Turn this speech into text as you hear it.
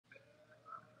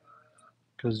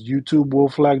because YouTube will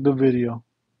flag the video.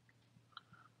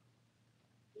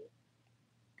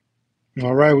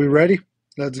 All right, we ready?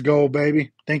 Let's go,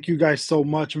 baby. Thank you guys so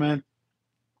much, man.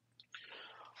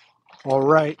 All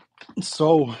right,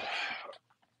 so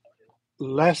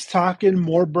less talking,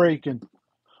 more breaking.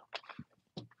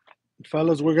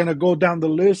 Fellas, we're going to go down the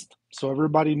list so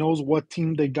everybody knows what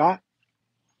team they got.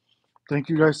 Thank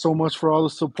you guys so much for all the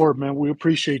support, man. We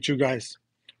appreciate you guys.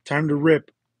 Time to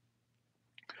rip.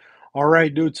 All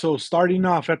right, dude. So starting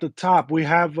off at the top, we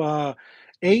have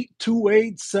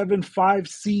 82875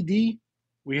 CD.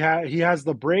 He has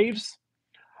the Braves.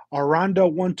 Aranda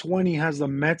 120 has the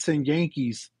Mets and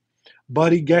Yankees.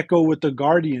 Buddy Gecko with the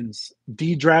Guardians.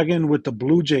 D Dragon with the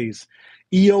Blue Jays.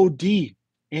 EOD,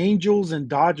 Angels and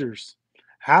Dodgers.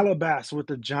 Halabas with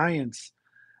the Giants.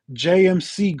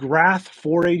 JMC Grath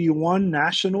 481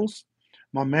 Nationals.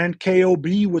 My man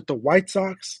KOB with the White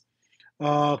Sox.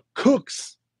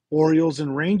 Cooks, Orioles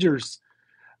and Rangers.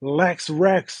 Lex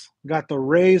Rex got the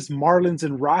Rays, Marlins,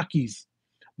 and Rockies.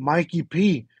 Mikey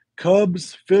P,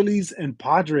 Cubs, Phillies, and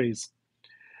Padres.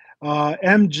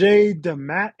 MJ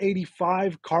DeMat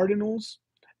 85 Cardinals.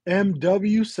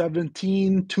 MW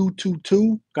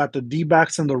 17222 got the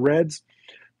D-backs and the Reds.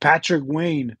 Patrick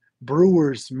Wayne,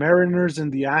 Brewers, Mariners,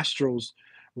 and the Astros.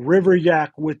 River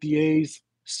Yak with the A's.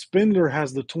 Spindler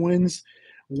has the Twins.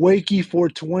 Wakey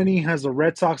 420 has the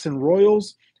Red Sox and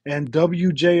Royals. And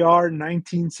WJR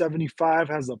 1975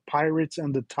 has the Pirates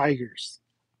and the Tigers.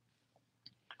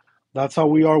 That's how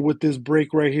we are with this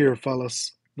break right here,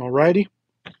 fellas. Alrighty?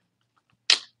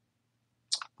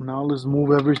 Now let's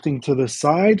move everything to the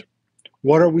side.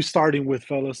 What are we starting with,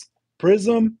 fellas?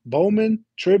 PRIZM, BOWMAN,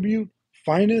 Tribute,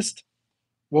 Finest?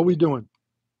 What we doing?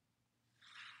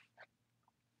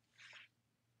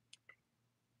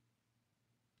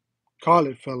 Call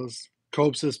it, fellas.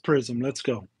 Cope says PRIZM. Let's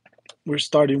go. We're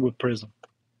starting with PRIZM.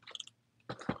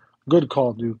 Good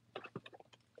call, dude.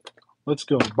 Let's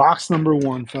go. Box number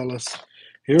 1, fellas.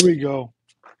 Here we go.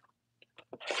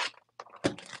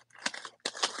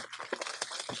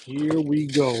 Here we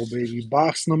go, baby.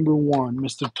 Box number 1.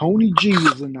 Mr. Tony G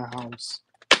is in the house.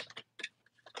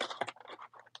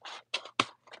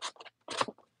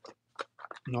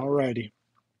 Alrighty.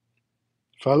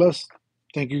 Fellas,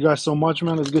 thank you guys so much,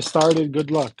 man. Let's get started.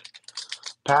 Good luck.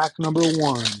 Pack number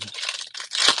 1.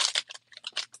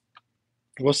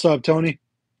 What's up, Tony?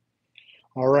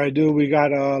 All right, dude. We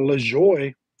got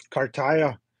LaJoy,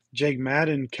 Cartaya, Jake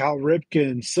Madden, Cal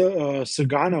Ripken,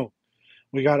 Sagano.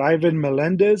 We got Ivan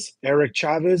Melendez, Eric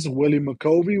Chavez, Willie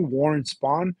McCovey, Warren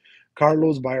Spahn,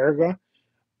 Carlos Baerga.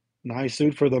 Nice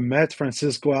suit for the Mets,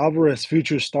 Francisco Alvarez,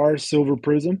 Future Stars, Silver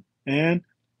Prism, and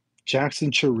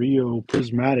Jackson Chirrillo,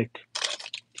 Prismatic.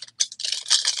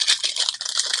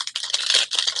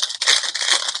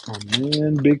 Oh,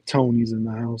 man, Big Tony's in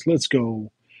the house. Let's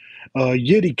go.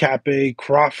 Yiddy Cape,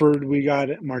 Crawford. We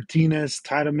got Martinez,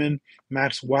 Tiedemann,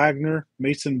 Max Wagner,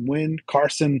 Mason Wynn,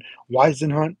 Carson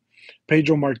Weisenhunt,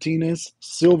 Pedro Martinez,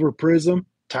 Silver Prism,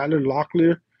 Tyler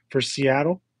Locklear for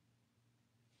Seattle.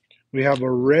 We have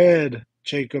a red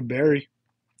Jacob Berry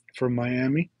for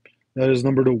Miami. That is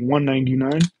number to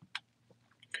 199.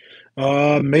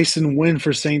 Mason Wynn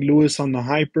for St. Louis on the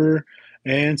Hyper.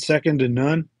 And second to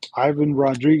none, Ivan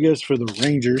Rodriguez for the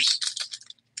Rangers.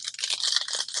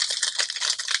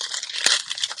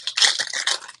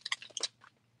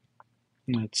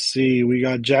 Let's see. We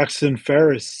got Jackson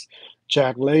Ferris,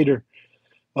 Jack Lader,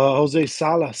 Jose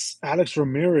Salas, Alex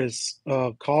Ramirez,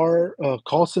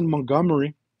 Carlson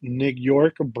Montgomery, Nick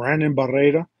York, Brandon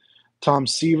Barrera, Tom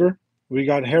Seaver. We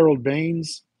got Harold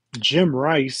Baines, Jim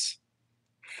Rice,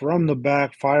 from the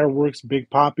back, Fireworks, Big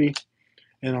Poppy,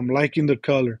 and I'm liking the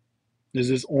color. Is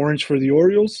this orange for the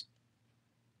Orioles?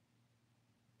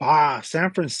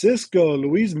 San Francisco,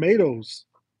 Luis Matos.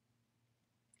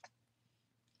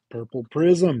 Purple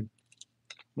Prism.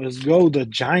 Let's go. The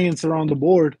Giants are on the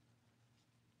board.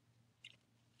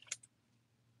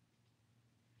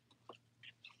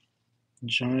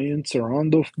 Giants are on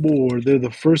the board. They're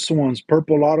the first ones.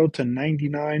 Purple auto to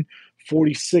 99,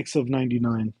 46 of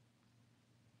 99.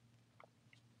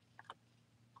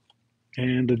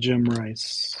 And the Jim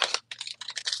Rice.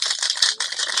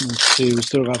 Let's see. We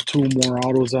still got 2 more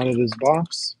autos out of this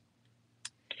box.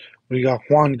 We got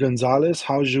Juan Gonzalez,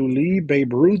 Hao-Ju Lee,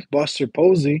 Babe Ruth, Buster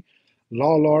Posey,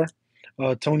 Lawlar,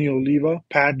 Tony Oliva,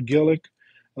 Pat Gillick,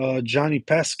 Johnny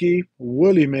Pesky,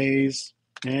 Willie Mays,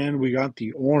 and we got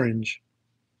the orange.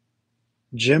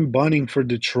 Jim Bunning for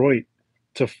Detroit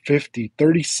to 50,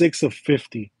 36 of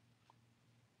 50.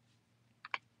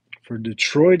 For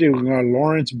Detroit, we got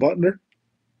Lawrence Butler.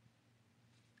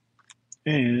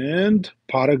 And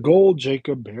pot of gold,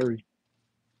 Jacob Berry.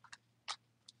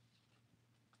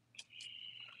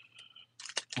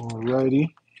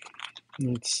 Alrighty.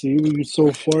 Let's see. We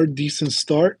so far decent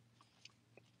start.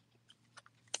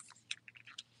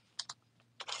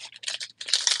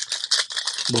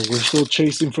 But we're still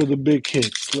chasing for the big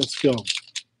hits. Let's go.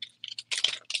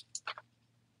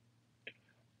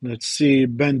 Let's see.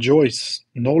 Ben Joyce,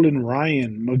 Nolan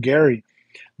Ryan, McGarry,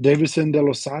 Davison De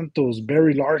Los Santos,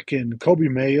 Barry Larkin, Kobe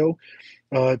Mayo,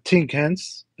 Tink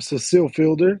Hence, Cecile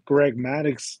Fielder, Greg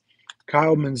Maddux,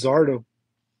 Kyle Manzardo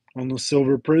on the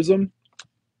silver prism,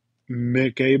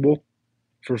 Mick Abel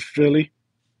for Philly.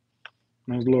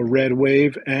 Nice little red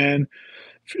wave. And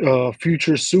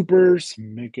future supers,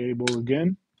 Mick Abel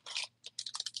again.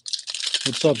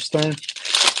 What's up, Stern?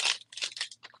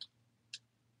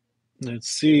 Let's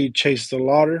see. Chase the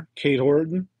Lauder, Kate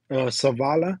Horton,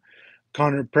 Savala,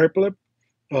 Connor Preplip,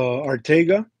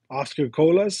 Ortega, Oscar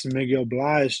Colas, Miguel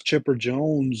Blas, Chipper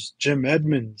Jones, Jim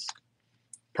Edmonds,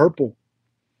 purple.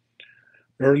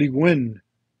 Early win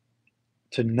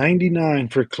to 99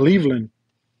 for Cleveland.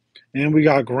 And we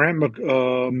got Grant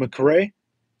McRae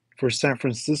for San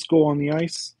Francisco on the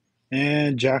ice.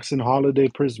 And Jackson Holiday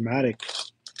Prismatic.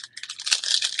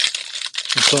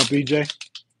 What's up, EJ?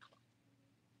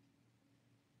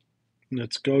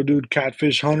 Let's go, dude.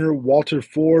 Catfish Hunter, Walter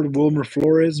Ford, Wilmer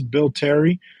Flores, Bill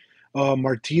Terry,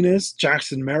 Martinez,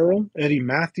 Jackson Merrill, Eddie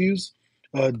Matthews,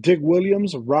 Dick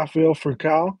Williams, Rafael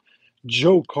Furcal,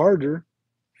 Joe Carter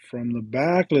from the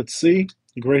back. Let's see.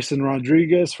 Grayson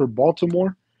Rodriguez for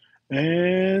Baltimore.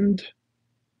 And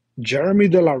Jeremy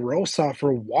De La Rosa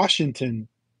for Washington.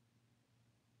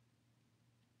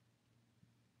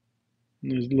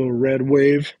 There's a little red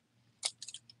wave.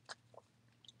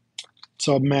 What's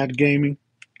up, Matt Gaming?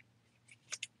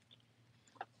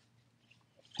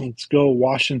 Let's go.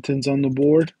 Washington's on the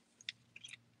board.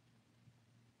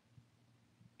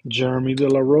 Jeremy De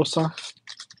La Rosa.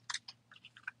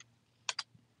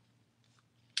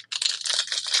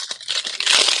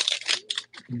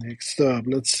 Next up,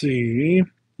 let's see.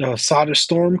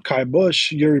 Soderstorm, Kai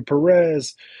Bush, Yuri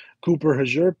Perez, Cooper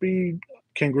Hajerpi,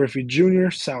 Ken Griffey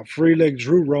Jr., Sal Frelick,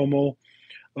 Drew Romo,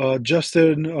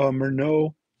 Justin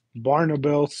Murnau,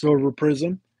 Barnabel, Silver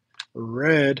Prism,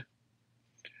 Red,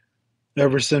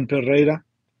 Everson Pereira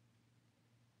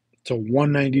to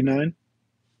 199,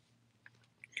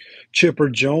 Chipper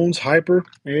Jones, Hyper,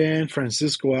 and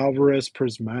Francisco Alvarez,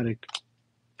 Prismatic.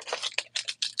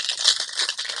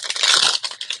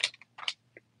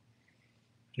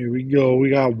 Here we go. We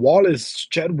got Wallace,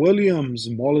 Chet Williams,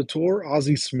 Molitor,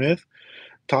 Ozzie Smith,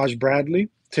 Taj Bradley,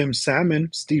 Tim Salmon,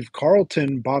 Steve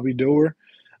Carlton, Bobby Doer,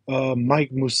 Mike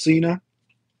Mussina,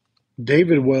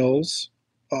 David Wells.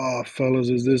 Fellas,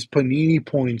 is this Panini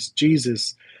points?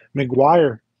 Jesus.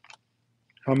 McGuire.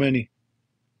 How many?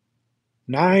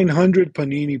 900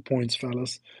 Panini points,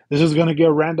 fellas. This is going to get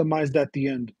randomized at the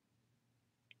end.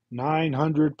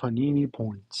 900 Panini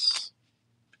points.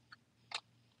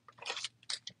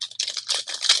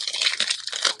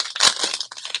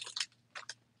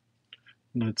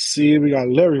 Let's see. We got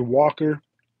Larry Walker,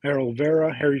 Errol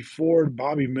Vera, Harry Ford,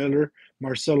 Bobby Miller,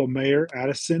 Marcelo Mayer,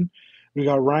 Addison. We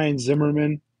got Ryan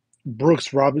Zimmerman,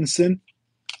 Brooks Robinson,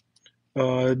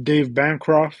 Dave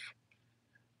Bancroft,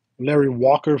 Larry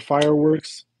Walker,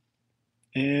 Fireworks,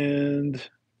 and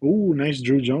nice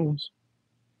Drew Jones.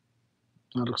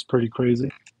 That looks pretty crazy.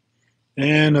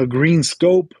 And a green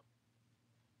scope.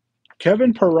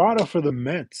 Kevin Parada for the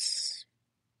Mets.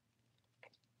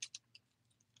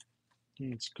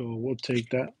 Let's go. We'll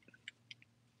take that.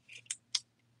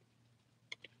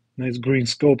 Nice green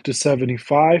scope to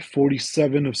 75.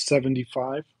 47 of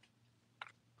 75.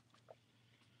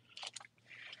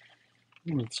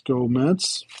 Let's go,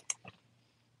 Mets.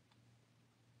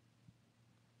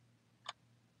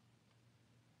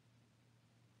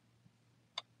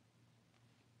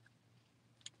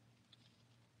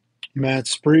 Matt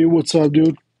Spree, what's up,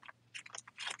 dude?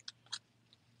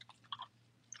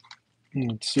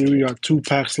 Let's see, we got 2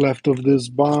 packs left of this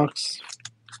box.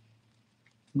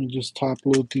 Let me just top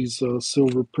load these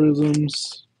silver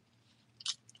prisms.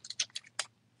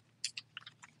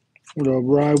 What up,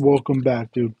 Rye? Welcome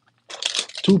back, dude.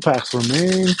 2 packs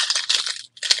remain.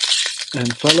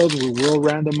 And fellas, we will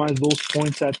randomize those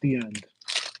points at the end.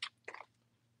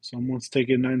 Someone's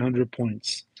taking 900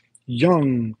 points.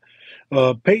 Young,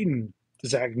 Peyton,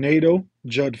 Zach Nato,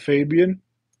 Judd Fabian,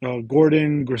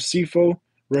 Gordon Gracefo,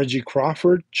 Reggie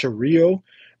Crawford, Chirrillo,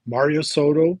 Mario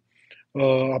Soto,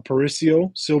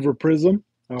 Aparicio, Silver Prism,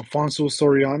 Alfonso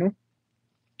Soriano,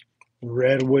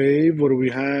 Red Wave. What do we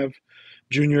have?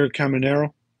 Junior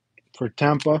Caminero for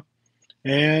Tampa,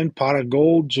 and Pot of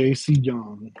Gold, J.C.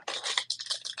 Young.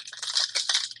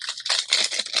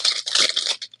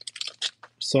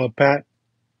 What's up, Pat?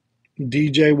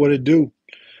 DJ, what it do?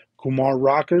 Kumar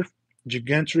Rocker,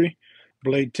 Gigantry,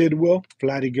 Blade Tidwell,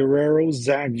 Vladdy Guerrero,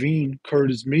 Zach Veen,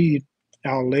 Curtis Mead,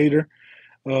 Al Later,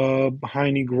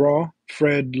 Heine Graw,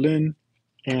 Fred Lynn,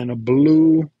 and a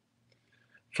blue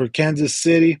for Kansas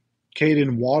City,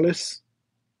 Caden Wallace,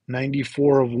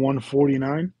 94 of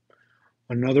 149.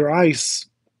 Another ice,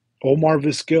 Omar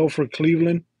Vizquel for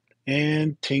Cleveland,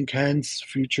 and Tink Hens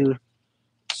Future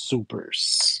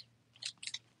Supers.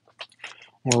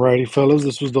 Alrighty, fellas,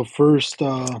 this was the first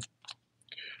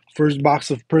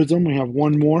box of Prism. We have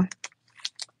one more.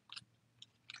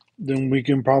 Then we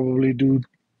can probably do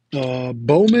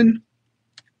Bowman.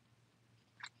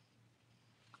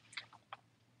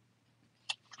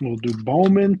 We'll do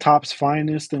Bowman, Topps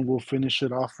Finest, and we'll finish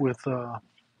it off with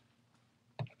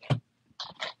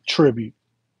Tribute.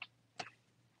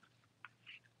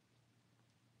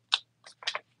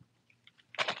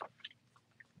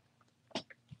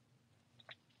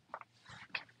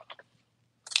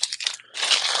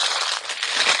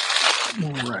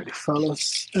 Alrighty,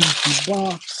 fellas. Empty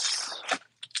box.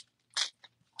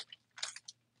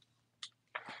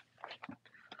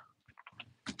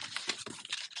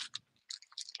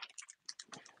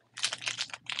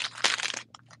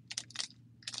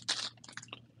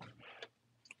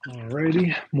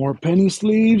 Alrighty, more penny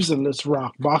sleeves, and let's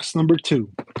rock box number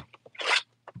 2.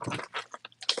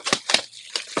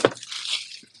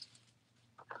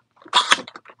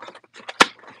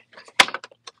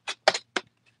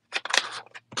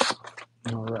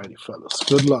 Alrighty, fellas.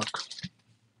 Good luck.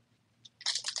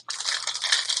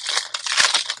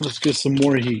 Let's get some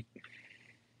more heat.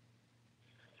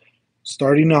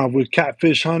 Starting off with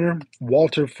Catfish Hunter,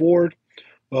 Walter Ford,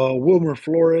 Wilmer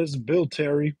Flores, Bill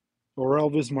Terry,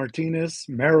 Orelvis Martinez,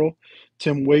 Merrill,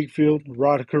 Tim Wakefield,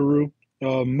 Rod Carew,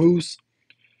 Moose,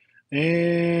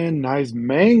 and nice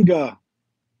manga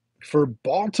for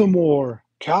Baltimore,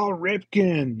 Cal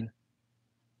Ripken.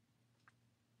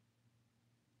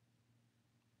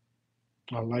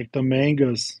 I like the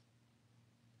mangas.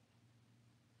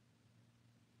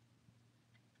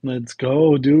 Let's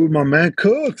go, dude. My man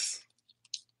Cooks.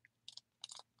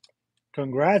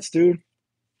 Congrats, dude.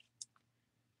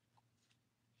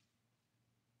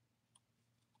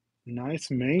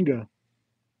 Nice manga.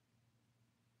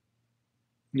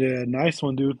 Yeah, nice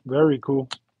one, dude. Very cool.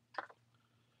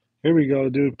 Here we go,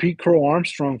 dude. Pete Crow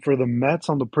Armstrong for the Mets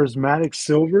on the Prismatic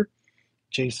Silver.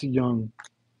 JC Young.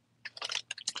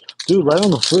 Dude, right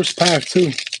on the first pack,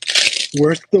 too.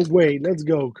 Worth the wait. Let's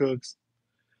go, Cooks.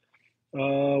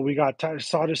 We got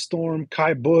Sada Storm,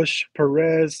 Kai Bush,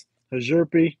 Perez,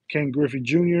 Hajerpi, Ken Griffey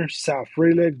Jr., Sal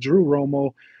Frelick, Drew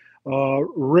Romo,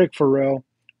 Rick Farrell,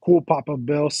 Cool Papa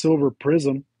Bell, Silver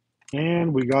Prism,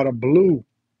 and we got a blue,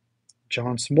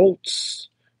 John Smoltz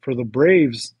for the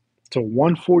Braves to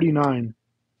 149,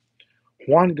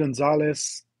 Juan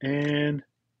Gonzalez, and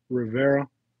Rivera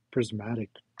Prismatic.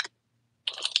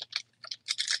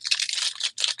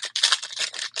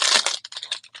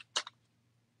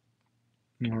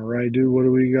 All right, dude, what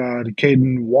do we got?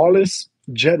 Caden Wallace,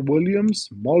 Jet Williams,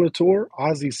 Molitor,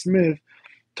 Ozzie Smith,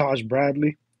 Taj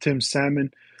Bradley, Tim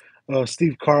Salmon,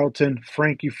 Steve Carlton,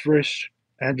 Frankie Frisch,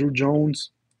 Andrew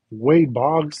Jones, Wade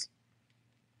Boggs,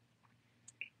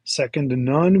 second to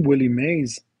none, Willie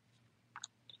Mays,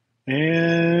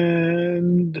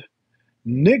 and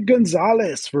Nick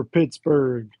Gonzalez for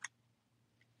Pittsburgh.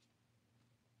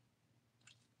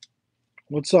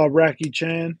 What's up, Racky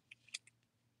Chan?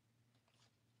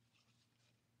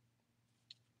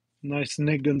 Nice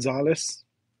Nick Gonzalez.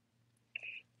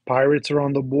 Pirates are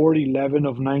on the board, 11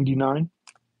 of 99.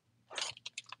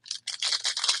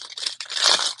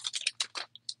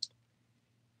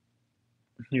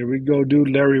 Here we go, dude.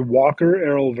 Larry Walker,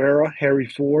 Errol Vera, Harry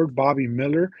Ford, Bobby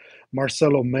Miller,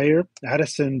 Marcelo Mayer,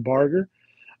 Addison Barger,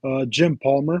 Jim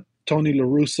Palmer, Tony La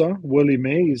Russa, Willie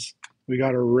Mays. We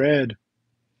got a red.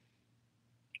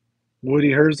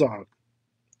 Woody Herzog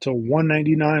to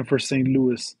 199 for St.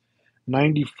 Louis.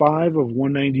 95 of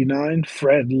 199,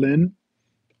 Fred Lynn,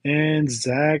 and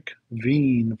Zach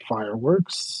Veen.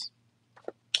 Fireworks.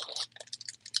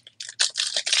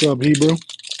 What's up, Hebrew?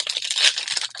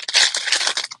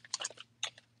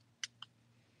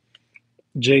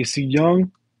 JC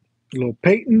Young, Lil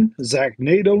Peyton, Zach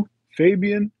Nato,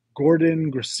 Fabian,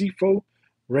 Gordon Gracefo,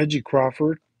 Reggie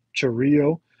Crawford,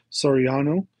 Charillo,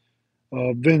 Soriano,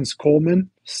 Vince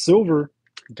Coleman, Silver,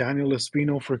 Daniel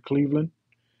Espino for Cleveland,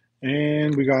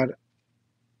 and we got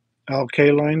Al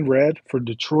Kaline red for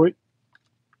Detroit.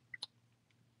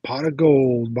 Pot of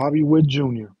gold, Bobby Wood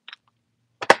Jr.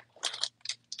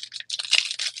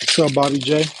 What's up, Bobby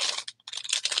J?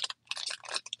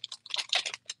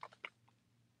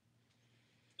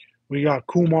 We got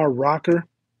Kumar Rocker,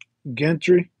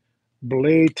 Gentry,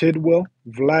 Blade Tidwell,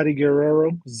 Vladdy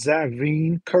Guerrero, Zach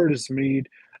Veen, Curtis Mead,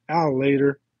 Al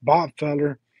Lader, Bob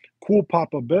Feller, Cool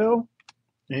Papa Bell,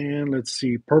 and let's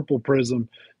see, Purple Prism,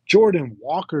 Jordan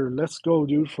Walker. Let's go,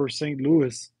 dude, for St.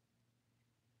 Louis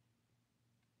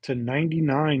to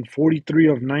 99, 43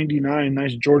 of 99.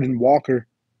 Nice Jordan Walker.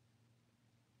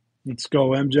 Let's go,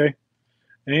 MJ.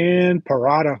 And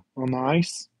Parada on the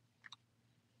ice,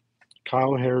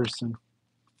 Kyle Harrison.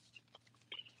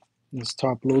 Let's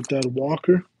top load that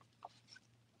Walker.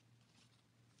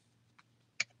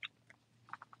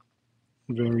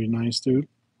 Very nice, dude.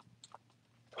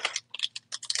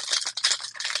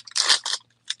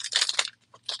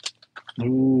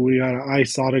 Ooh, we got an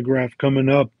ice autograph coming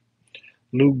up.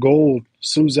 Luke Gold,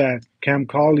 Suzak, Cam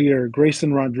Collier,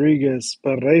 Grayson Rodriguez,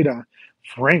 Pereira,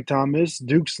 Frank Thomas,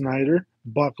 Duke Snyder,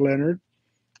 Buck Leonard.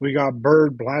 We got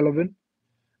Bird Blyleven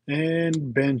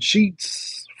and Ben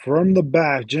Sheets from the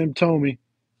back. Jim Tomey,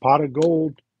 Pot of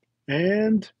Gold,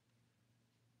 and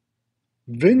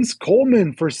Vince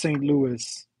Coleman for St.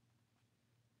 Louis.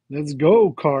 Let's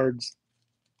go, Cards.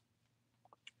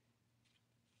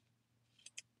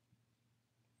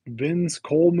 Vince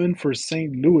Coleman for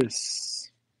St.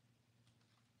 Louis.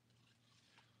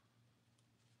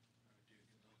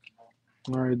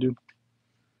 All right, dude.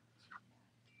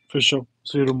 For sure.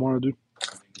 See you tomorrow, dude.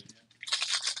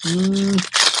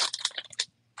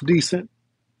 Decent.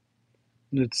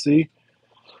 Let's see.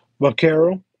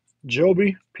 Vaquero,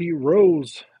 Joby, Pete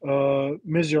Rose,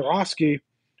 Mizurowski.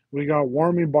 We got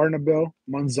Warmy Barnabel,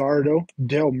 Manzardo,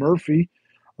 Dale Murphy,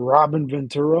 Robin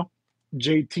Ventura,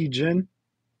 JT Ginn,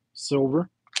 silver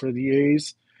for the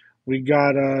A's. We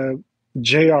got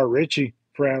J.R. Ritchie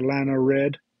for Atlanta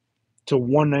Red to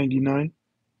 199.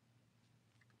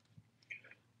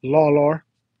 Lawlar.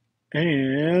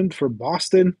 And for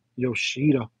Boston,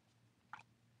 Yoshida.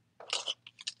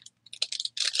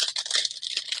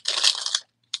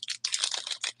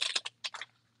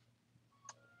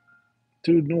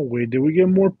 Dude, no way. Did we get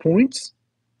more points?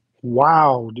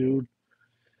 Wow, dude.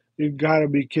 You gotta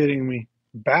be kidding me.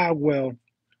 Bagwell,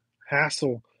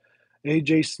 Hassel,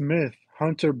 AJ Smith,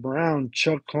 Hunter Brown,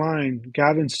 Chuck Klein,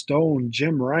 Gavin Stone,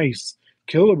 Jim Rice,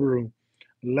 Killebrew,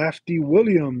 Lefty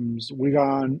Williams. We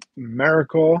got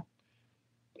Miracle,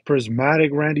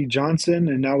 Prismatic Randy Johnson,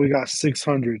 and now we got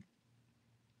 600.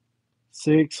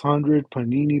 600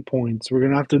 Panini points. We're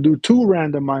going to have to do two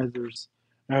randomizers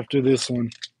after this one.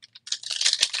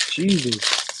 Jesus.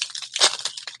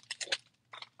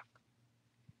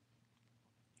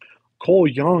 Cole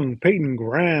Young, Peyton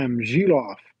Graham,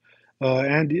 Zhiloff,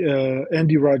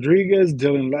 Andy Rodriguez,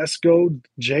 Dylan Lesko,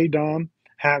 J. Dom,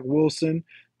 Hack Wilson,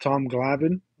 Tom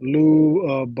Glavine,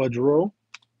 Lou Budrow,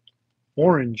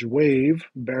 Orange Wave,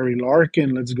 Barry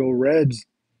Larkin, let's go Reds,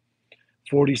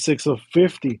 46 of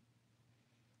 50.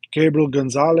 Gabriel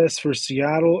Gonzalez for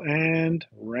Seattle, and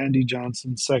Randy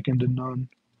Johnson, second to none.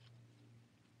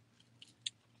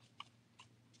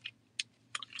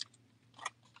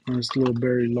 Nice little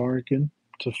Barry Larkin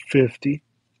to 50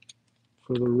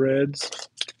 for the Reds.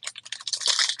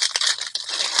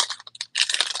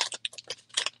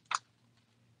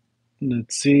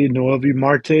 Let's see, Noelvi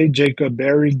Marte, Jacob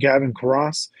Berry, Gavin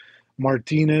Cross,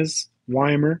 Martinez,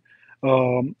 Weimer,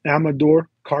 Amador,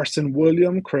 Carson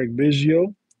William, Craig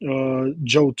Biggio,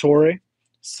 Joe Torre,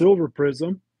 Silver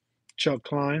Prism, Chuck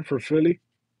Klein for Philly,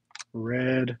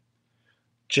 Red,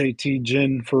 JT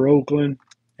Ginn for Oakland,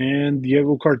 and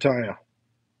Diego Cartaya.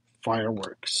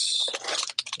 Fireworks.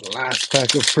 Last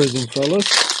pack of Prism,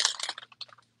 fellas.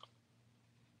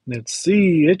 Let's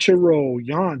see. Ichiro,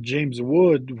 Yant, James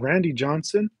Wood, Randy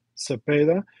Johnson,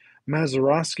 Cepeda,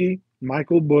 Mazeroski,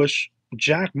 Michael Bush,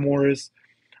 Jack Morris,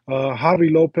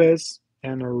 Javi Lopez,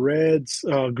 and a Reds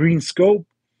green scope.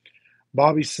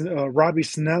 Robbie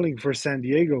Snelling for San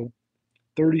Diego,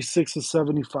 36 of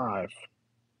 75.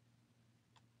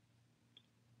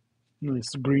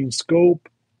 Nice green scope.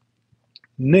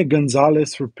 Nick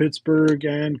Gonzalez for Pittsburgh,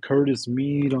 and Curtis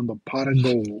Mead on the pot of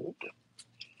gold.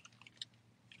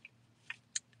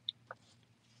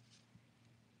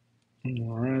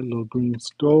 All right, little green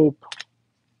scope.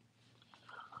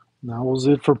 That was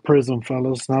it for Prism,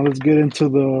 fellas. Now let's get into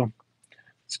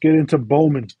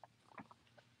Bowman.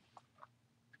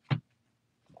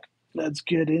 Let's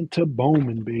get into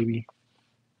Bowman, baby.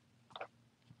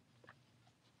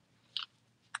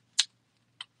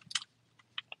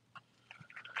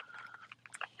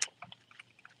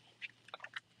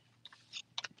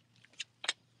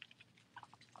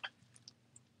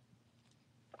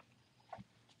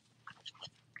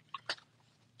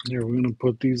 Here, we're gonna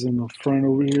put these in the front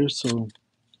over here so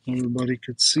everybody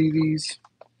could see these.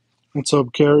 What's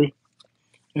up, Kerry?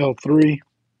 L3,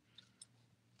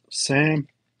 Sam,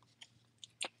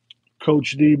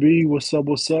 Coach DB, what's up,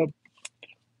 what's up?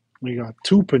 We got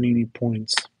 2 Panini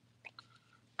points.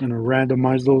 Gonna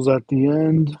randomize those at the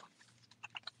end.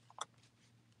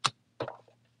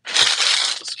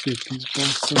 Let's get these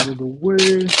boxes out of the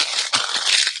way.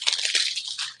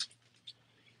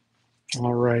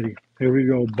 Alrighty, here we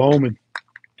go. Bowman.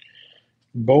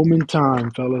 Bowman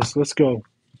time, fellas. Let's go.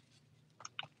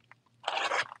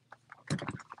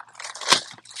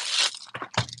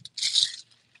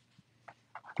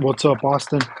 What's up,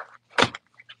 Austin?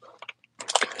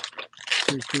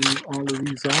 Taking all of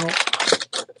these out.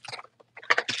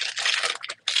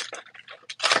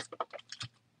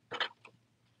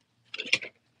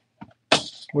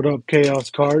 What up, Chaos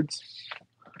Cards?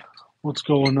 What's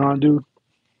going on, dude?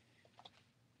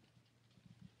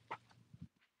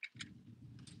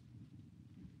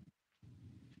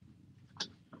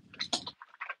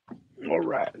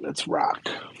 Alright, let's rock.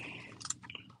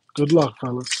 Good luck,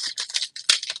 fellas.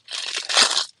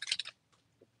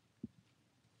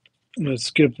 Let's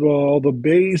skip all the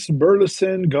base.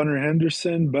 Burleson, Gunnar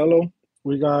Henderson, Bello.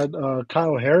 We got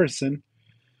Kyle Harrison,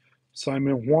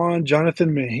 Simon Juan,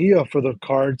 Jonathan Mejia for the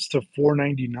cards to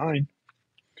 499.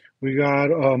 We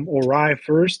got Ori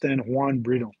first and Juan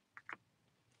Brito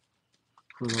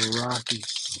for the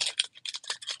Rockies.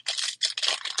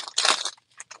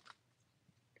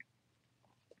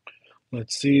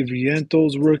 Let's see,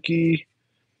 Vientos rookie,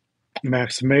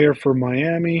 Max Mayer for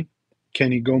Miami,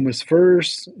 Kenny Gomez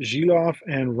first, Zhiloff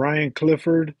and Ryan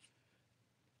Clifford,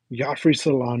 Yafri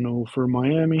Solano for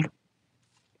Miami.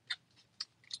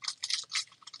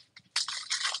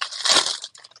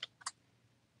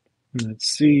 Let's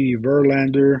see,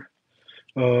 Verlander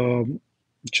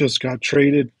just got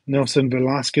traded. Nelson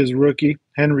Velasquez rookie,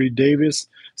 Henry Davis,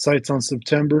 sights on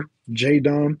September, J.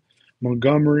 Dom,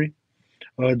 Montgomery,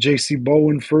 J.C.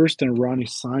 Bowen first, and Ronnie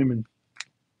Simon.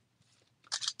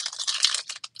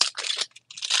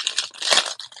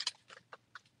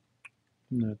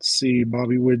 Let's see,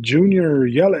 Bobby Witt Jr.,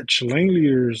 Yelich,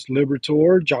 Langeliers,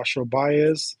 Libertor, Joshua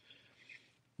Baez.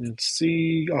 Let's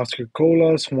see, Oscar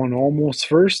Colas, Juan Almost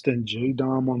first, and J.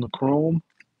 Dom on the chrome.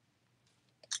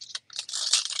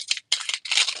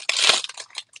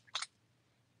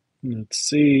 Let's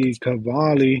see,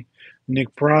 Cavalli,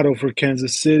 Nick Prado for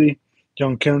Kansas City,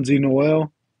 John Kenzie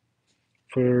Noel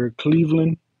for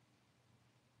Cleveland.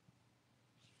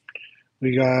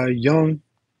 We got Young,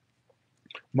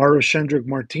 Mario Shendrick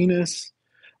Martinez,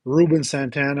 Ruben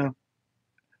Santana,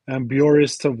 and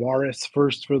Bioris Tavares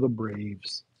first for the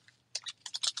Braves.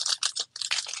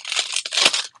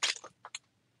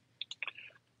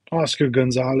 Oscar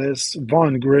Gonzalez,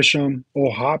 Vaughn Grisham,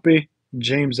 Ohape,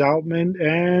 James Outman,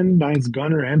 and nice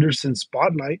Gunnar Henderson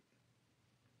spotlight.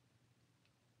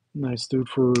 Nice dude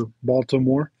for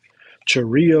Baltimore.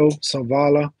 Chiriyo,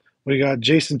 Savala. We got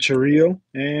Jason Chiriyo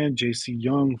and JC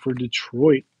Young for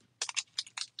Detroit.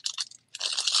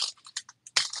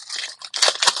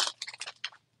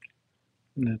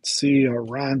 Let's see,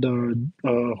 Aranda,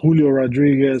 Julio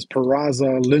Rodriguez,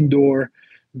 Peraza, Lindor,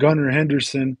 Gunnar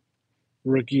Henderson,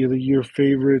 Rookie of the Year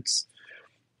favorites,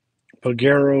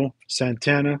 Pagero,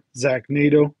 Santana, Zach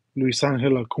Nato, Luis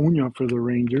Angel Acuna for the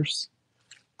Rangers.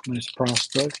 Nice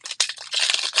prospect.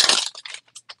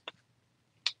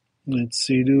 Let's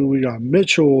see, dude. We got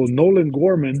Mitchell, Nolan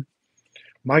Gorman,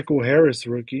 Michael Harris,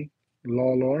 rookie,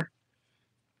 Lawlor,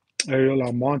 Ariel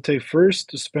Almonte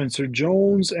first, Spencer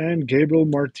Jones, and Gabriel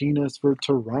Martinez for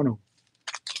Toronto.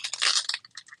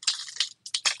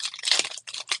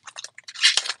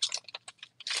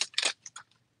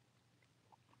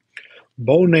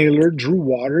 Bo Naylor, Drew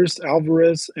Waters,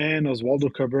 Alvarez, and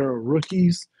Oswaldo Cabrera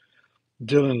rookies.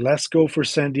 Dylan Lesko for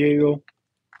San Diego,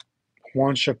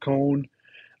 Juan Chacon,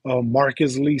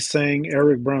 Marcus Lee Sang,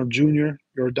 Eric Brown Jr.,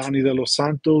 Yordani de los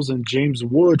Santos, and James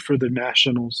Wood for the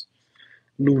Nationals.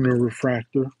 Lunar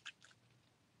Refractor.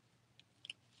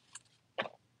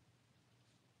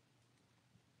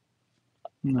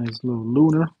 Nice little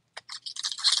lunar.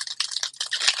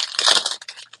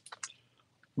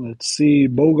 Let's see.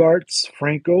 Bogarts,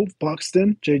 Franco,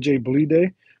 Buxton, JJ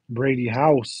Bleday, Brady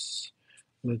House.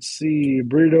 Let's see.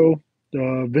 Brito,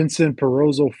 Vincent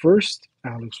Perozzo first,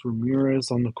 Alex Ramirez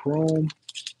on the chrome.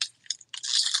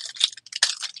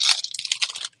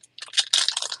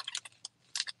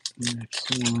 Next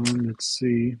one, let's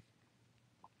see.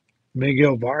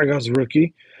 Miguel Vargas,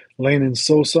 rookie. Landon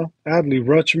Sosa, Adley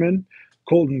Rutschman,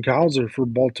 Colton Cowser for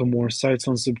Baltimore, sights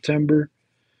on September.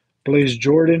 Blaze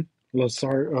Jordan,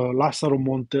 Lázaro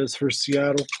Montes for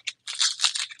Seattle.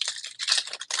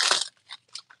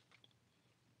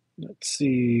 Let's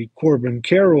see. Corbin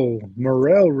Carroll,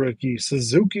 Morel rookie,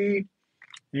 Suzuki,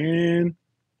 and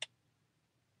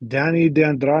Danny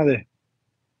DeAndrade.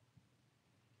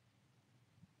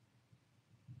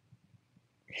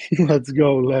 Let's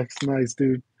go, Lex. Nice,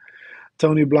 dude.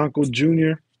 Tony Blanco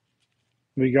Jr.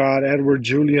 We got Edward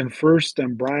Julian first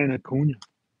and Brian Acuna.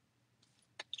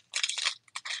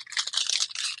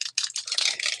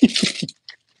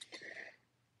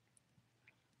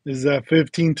 Is that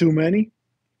 15 too many?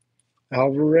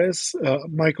 Alvarez,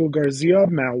 Michael Garcia,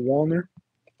 Matt Wallner,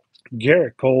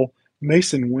 Garrett Cole,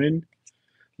 Mason Wynn,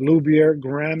 Lubier,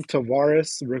 Graham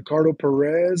Tavares, Ricardo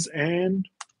Perez, and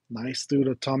nice dude,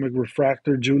 Atomic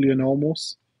Refractor, Julian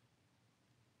Olmos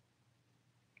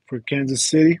for Kansas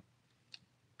City.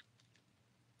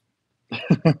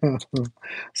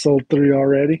 Sold 3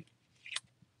 already.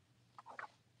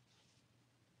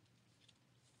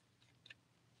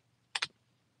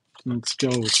 Let's go.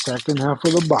 Second half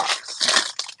of the box.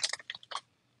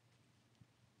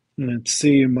 Let's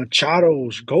see.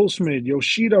 Machado's, Goldsmith,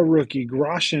 Yoshida rookie,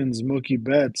 Groshans, Mookie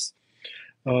Betts,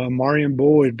 Marion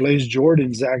Boyd, Blaze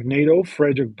Jordan, Zach Nato,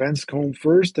 Frederick Benscombe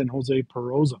first, and Jose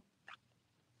Peroza.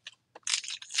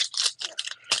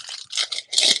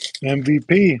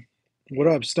 MVP. What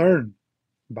up, Stern?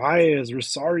 Baez,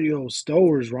 Rosario,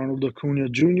 Stowers, Ronald Acuna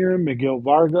Jr., Miguel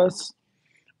Vargas.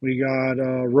 We got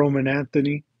Roman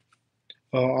Anthony,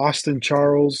 Austin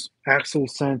Charles, Axel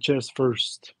Sanchez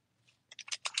first.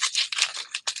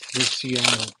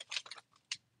 Luciano.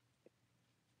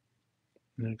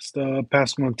 Next up,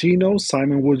 Pasquantino,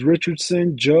 Simon Woods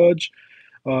Richardson, Judge,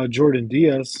 Jordan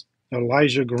Diaz,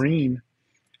 Elijah Green,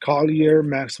 Collier,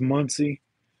 Max Muncy,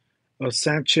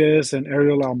 Sanchez, and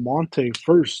Ariel Almonte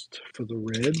first for the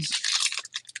Reds.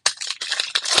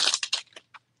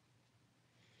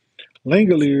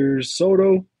 Langoliers,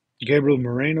 Soto, Gabriel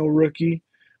Moreno rookie.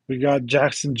 We got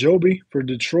Jackson Joby for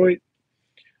Detroit.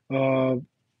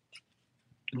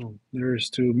 There's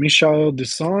to Michel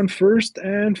Deson first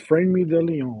and Franmy De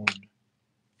Leon.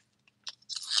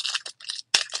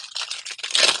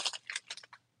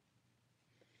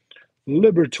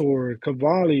 Libertor,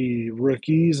 Cavalli,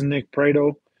 rookies, Nick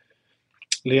Prado,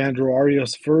 Leandro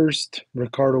Arias first,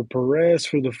 Ricardo Perez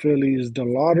for the Phillies,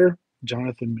 DeLauder,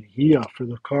 Jonathan Mejia for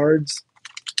the Cards.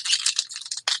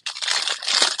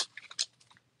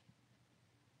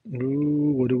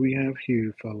 Ooh, what do we have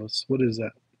here, fellas? What is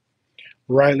that?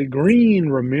 Riley Green,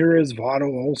 Ramirez,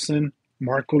 Votto, Olson,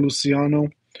 Marco Luciano,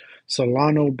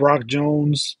 Solano, Brock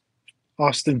Jones,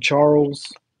 Austin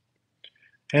Charles,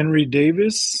 Henry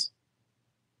Davis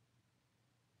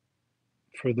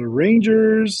for the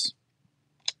Rangers,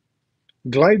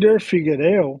 Glider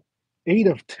Figueiredo, 8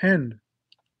 of 10.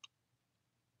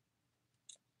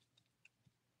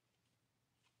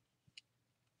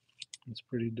 That's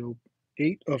pretty dope.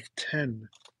 8 of 10.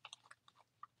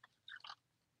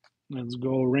 Let's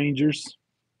go, Rangers.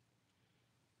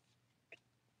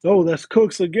 Oh, that's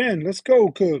Cooks again. Let's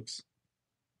go, Cooks.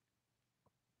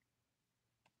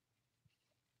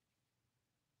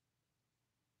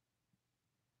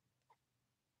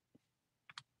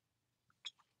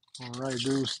 All right,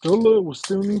 dude. We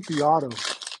still need the auto.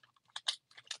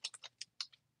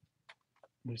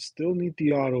 We still need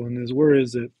the auto in this. Where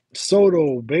is it?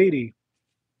 Soto, Beatty.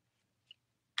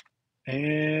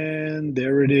 And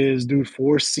there it is, dude,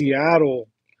 for Seattle.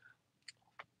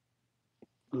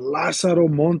 Lázaro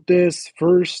Montes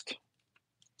first.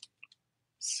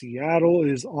 Seattle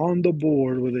is on the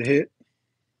board with a hit.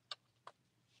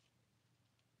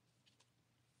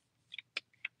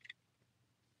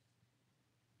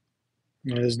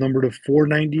 That is numbered to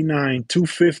 499.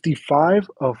 255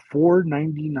 of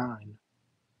 499.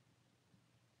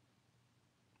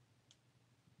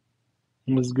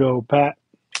 Let's go, Pat.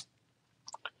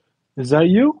 Is that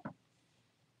you?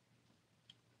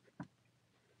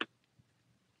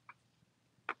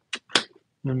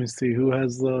 Let me see who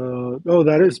has the. Oh,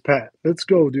 that is Pat. Let's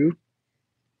go, dude.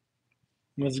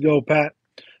 Let's go, Pat.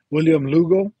 William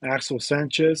Lugo, Axel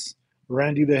Sanchez,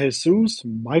 Randy De Jesus,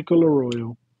 Michael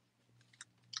Arroyo.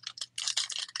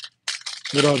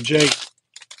 What up, Jake?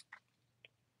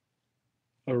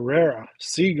 Herrera,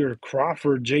 Seager,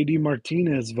 Crawford, J.D.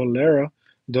 Martinez, Valera,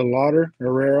 DeLauder,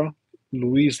 Herrera,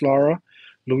 Luis Lara,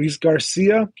 Luis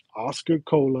Garcia, Oscar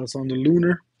Colas on the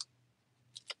Lunar.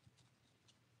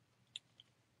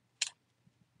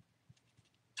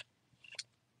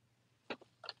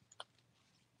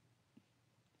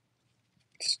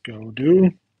 Let's go,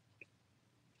 dude.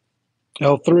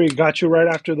 L3, got you right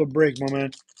after the break, my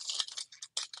man.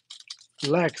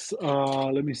 Lex,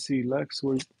 let me see. Lex,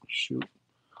 wait, shoot.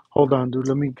 Hold on, dude.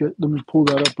 Let me pull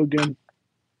that up again.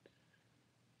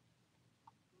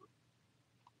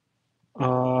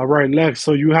 All right, Lex.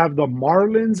 So you have the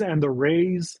Marlins and the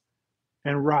Rays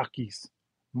and Rockies.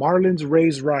 Marlins,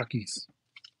 Rays, Rockies.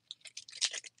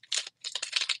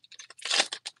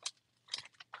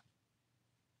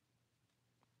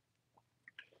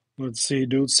 Let's see,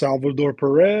 dude. Salvador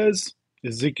Perez,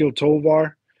 Ezekiel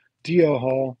Tovar, DL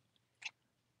Hall,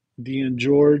 Dean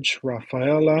George,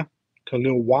 Rafaela,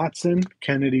 Khalil Watson,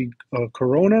 Kennedy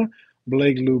Corona,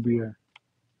 Blake Lubier.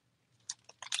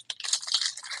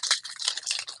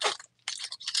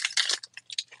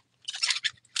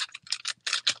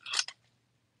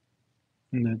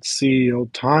 And let's see,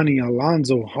 Otani,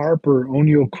 Alonso, Harper,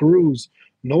 O'Neill Cruz,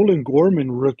 Nolan Gorman,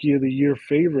 Rookie of the Year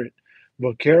favorite,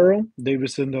 Vaquero,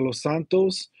 Davison de los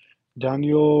Santos,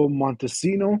 Daniel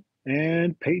Montesino,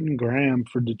 and Peyton Graham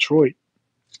for Detroit.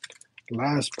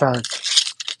 Last pack.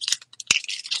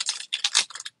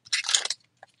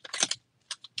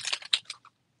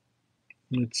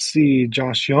 Let's see,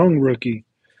 Josh Young, rookie.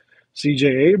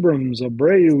 CJ Abrams,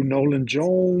 Abreu, Nolan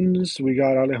Jones. We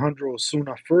got Alejandro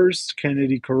Osuna first,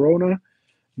 Kennedy Corona,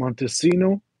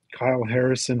 Montesino, Kyle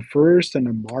Harrison first, and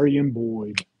Amarian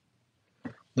Boyd.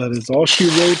 That is all she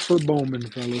wrote for Bowman,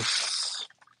 fellas.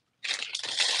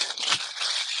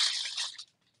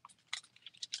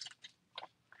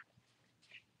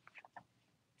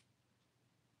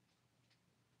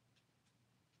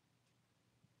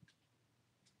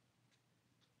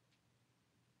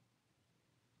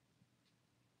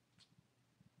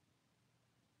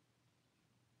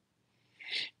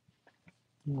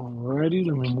 Alrighty,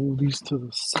 let me move these to the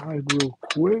side real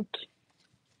quick.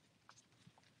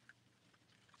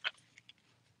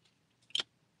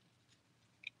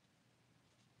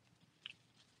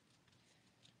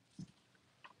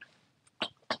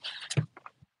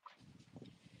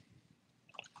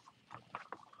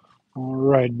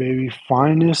 Alright, baby,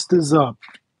 finest is up.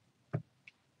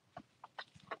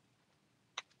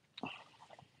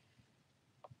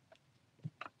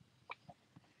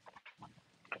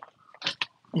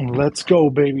 Let's go,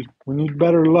 baby. We need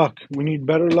better luck. We need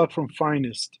better luck from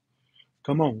finest.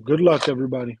 Come on, good luck,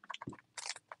 everybody.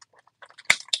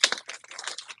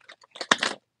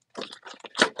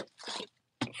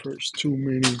 First two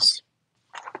minis.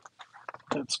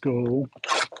 Let's go.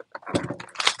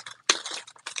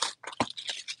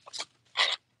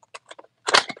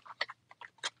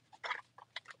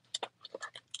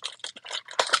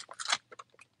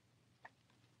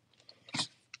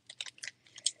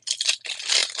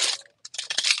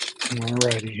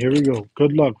 Alrighty, here we go.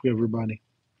 Good luck, everybody.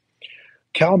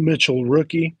 Cal Mitchell,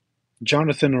 rookie.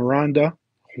 Jonathan Aranda,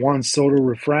 Juan Soto,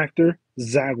 refractor.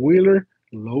 Zach Wheeler,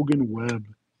 Logan Webb.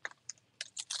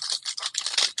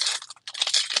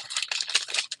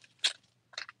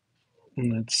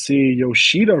 Let's see,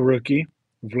 Yoshida, rookie.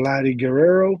 Vladdy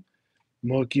Guerrero,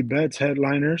 Mookie Betts,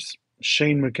 headliners.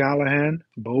 Shane McCallahan,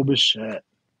 Bo Bichette.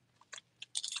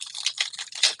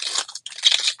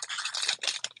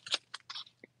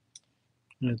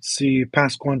 Let's see,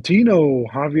 Pasquantino,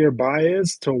 Javier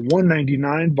Baez to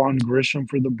 199, Von Grisham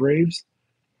for the Braves.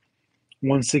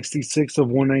 166 of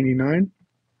 199.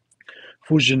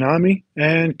 Fujinami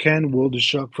and Ken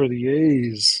Wildeshuk for the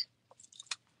A's.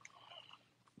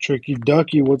 Tricky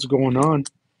Ducky, what's going on?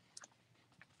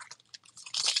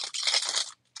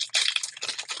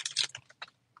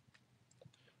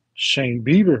 Shane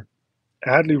Bieber,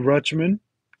 Adley Rutschman,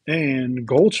 and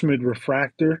Goldschmidt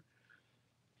refractor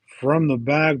from the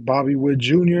back, Bobby Witt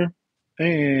Jr.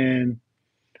 and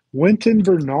Winton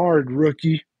Bernard,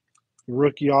 rookie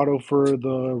auto for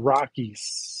the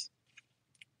Rockies.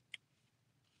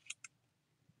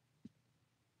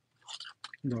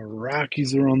 The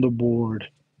Rockies are on the board.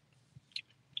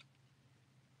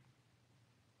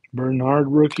 Bernard,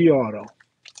 rookie auto.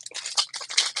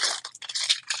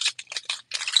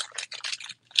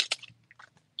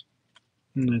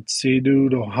 Let's see,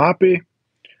 dude. Ohape,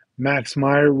 Max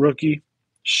Meyer, rookie.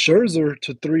 Scherzer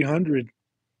to 300.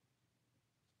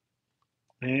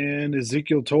 And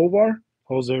Ezekiel Tovar,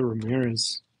 Jose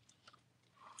Ramirez.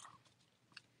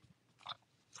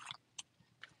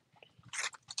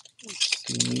 Let's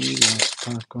see, last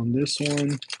pack on this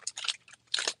one.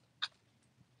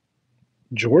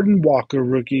 Jordan Walker,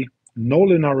 rookie.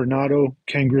 Nolan Arenado,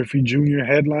 Ken Griffey Jr.,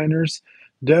 headliners.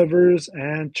 Devers,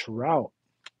 and Trout.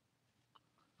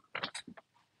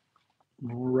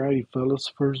 Alrighty,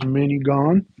 fellas. First mini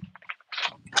gone.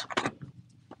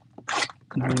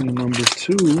 Mini number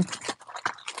 2.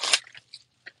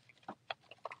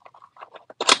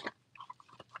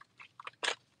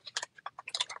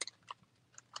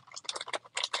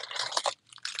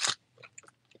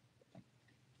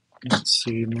 Let's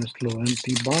see, nice little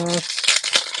empty box.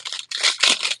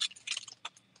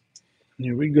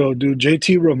 Here we go, dude.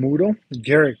 JT Realmuto,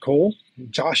 Garrett Cole,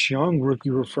 Josh Young, rookie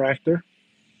refractor.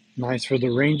 Nice for the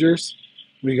Rangers.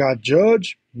 We got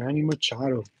Judge, Manny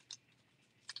Machado.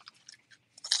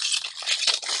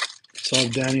 What's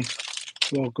up, Danny?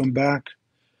 Welcome back.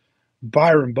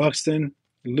 Byron Buxton,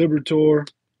 Libertor,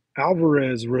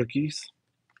 Alvarez rookies.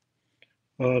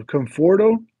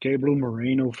 Conforto, Gabriel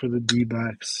Moreno for the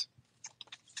D-backs.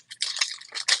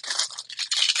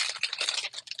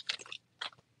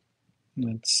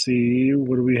 Let's see,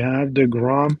 what do we have?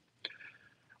 DeGrom,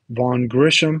 Vaughn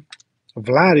Grisham,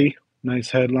 Vladdy, nice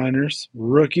headliners.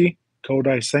 Rookie,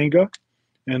 Kodai Senga,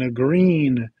 and a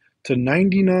green to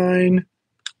 99,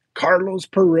 Carlos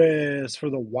Perez for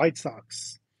the White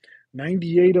Sox.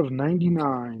 98 of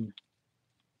 99.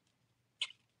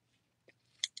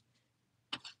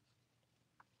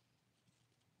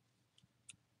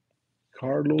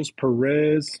 Carlos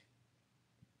Perez,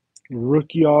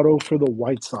 rookie auto for the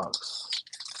White Sox.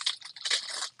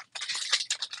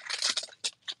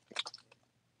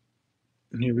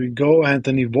 And here we go.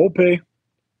 Anthony Volpe,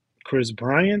 Chris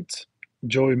Bryant,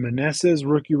 Joey Meneses,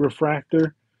 rookie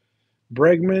refractor,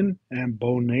 Bregman, and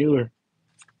Bo Naylor.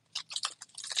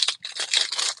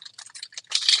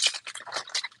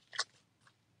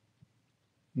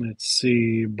 Let's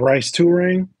see. Bryce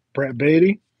Touring, Brett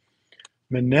Beatty,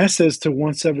 Meneses to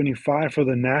 175 for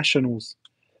the Nationals.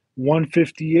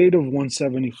 158 of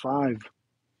 175.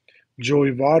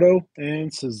 Joey Votto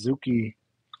and Suzuki.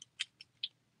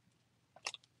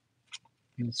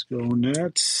 Let's go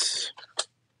Nets.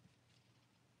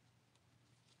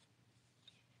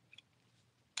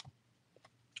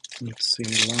 Let's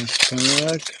see, last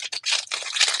pack.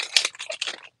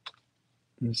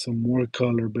 And some more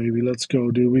color, baby. Let's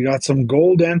go, dude. We got some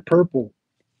gold and purple.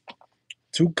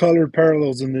 Two colored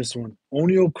parallels in this one.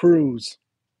 O'Neal Cruz.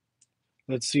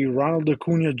 Let's see, Ronald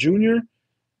Acuna Jr.,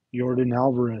 Jordan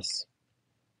Alvarez.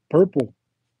 Purple.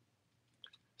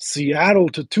 Seattle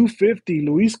to 250,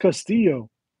 Luis Castillo.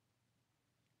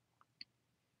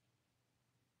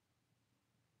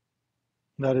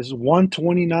 That is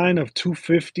 129 of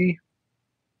 250.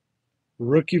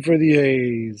 Rookie for the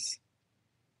A's.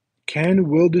 Ken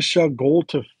Wildesha gold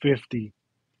to 50.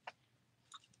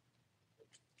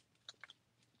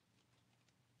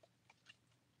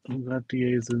 We got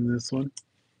the A's in this one.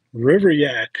 River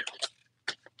Yak.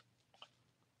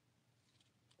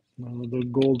 The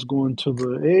gold's going to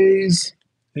the A's.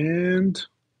 And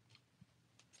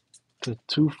to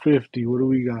 250. What do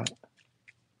we got?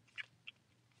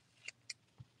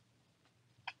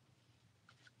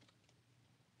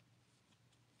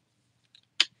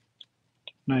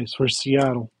 Nice for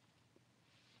Seattle.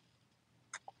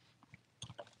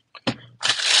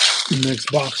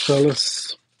 Next box,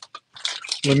 fellas.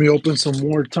 Let me open some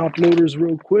more top loaders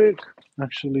real quick.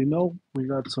 Actually, no. We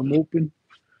got some open.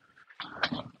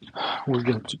 We're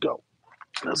good to go.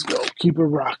 Let's go. Keep it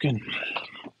rocking.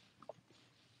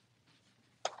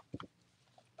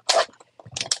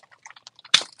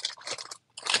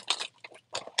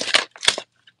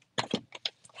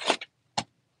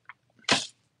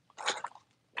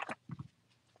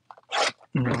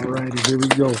 Alrighty, here we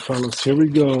go, fellas. Here we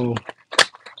go.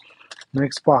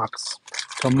 Next box.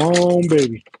 Come on,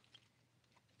 baby.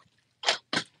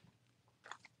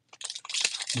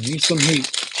 Need some heat.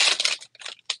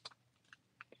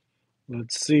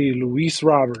 Let's see. Luis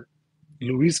Robert.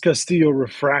 Luis Castillo,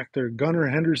 refractor. Gunnar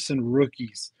Henderson,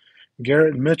 rookies.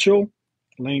 Garrett Mitchell,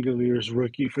 Langoliers,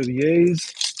 rookie for the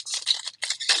A's.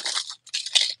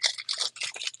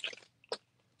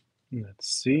 Let's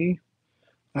see.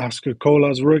 Oscar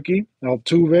Colas, rookie.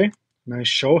 Altuve, nice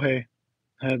Shohei,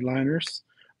 headliners.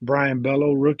 Brian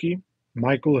Bello, rookie.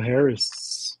 Michael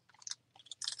Harris.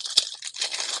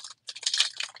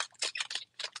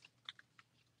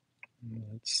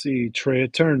 Let's see. Trey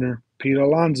Turner, Pete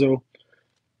Alonso,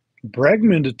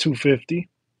 Bregman to 250.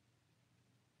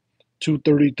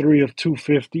 233 of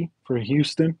 250 for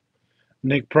Houston.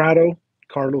 Nick Prado,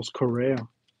 Carlos Correa.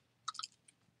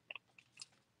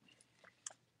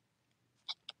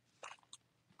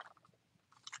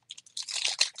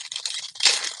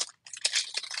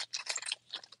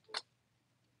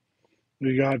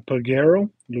 We got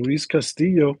Peguero, Luis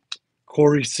Castillo,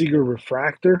 Corey Seager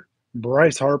refractor,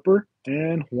 Bryce Harper,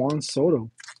 and Juan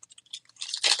Soto.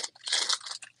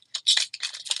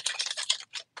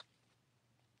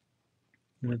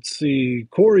 Let's see.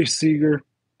 Corey Seager,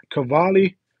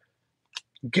 Cavalli,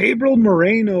 Gabriel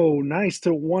Moreno, nice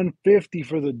to 150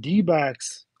 for the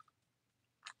D-backs.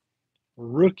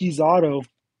 Rookies auto.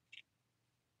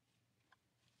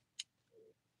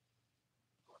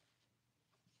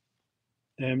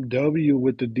 MW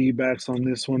with the D-backs on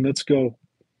this one. Let's go.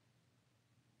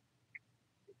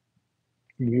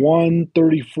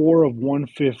 134 of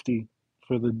 150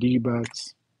 for the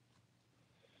D-backs.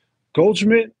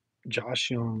 Goldschmidt, Josh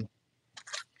Young.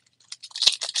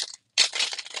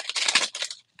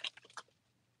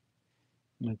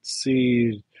 Let's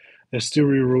see.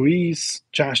 Esteury Ruiz,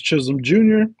 Josh Chisholm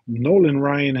Jr., Nolan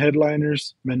Ryan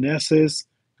headliners, Meneses,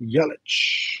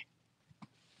 Yelich.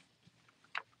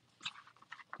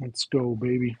 Let's go,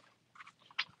 baby.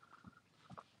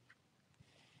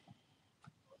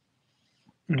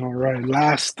 All right,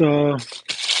 last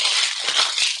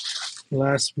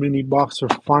mini box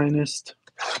of finest.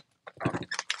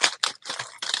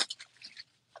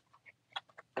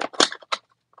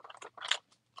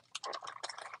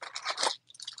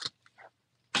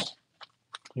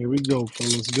 Here we go,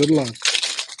 fellas. Good luck.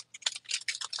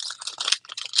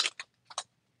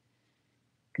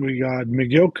 We got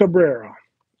Miguel Cabrera,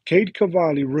 Cade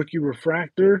Cavalli, rookie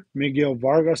refractor, Miguel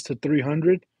Vargas to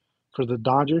 300 for the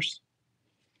Dodgers,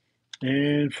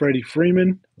 and Freddie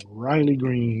Freeman, Riley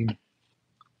Green.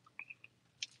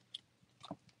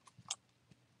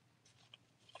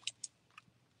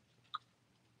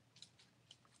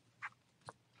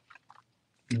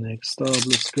 Next up,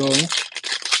 let's go.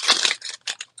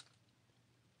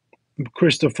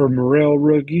 Christopher Morel,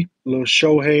 rookie, little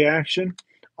Shohei action.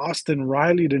 Austin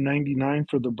Riley to 99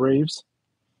 for the Braves.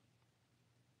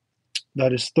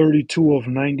 That is 32 of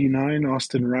 99,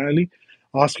 Austin Riley.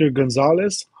 Oscar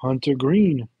Gonzalez, Hunter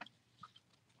Green.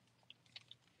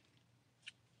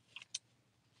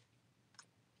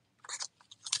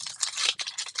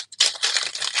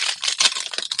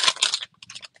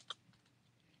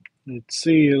 Let's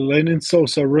see, Lennon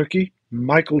Sosa, rookie.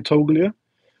 Michael Toglia.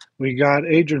 We got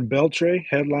Adrian Beltre,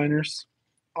 headliners.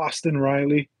 Austin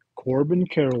Riley, Corbin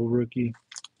Carroll, rookie.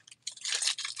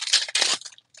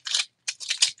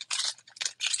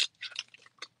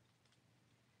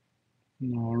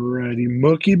 Alrighty,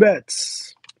 Mookie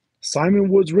Betts. Simon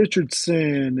Woods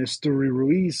Richardson, Esteury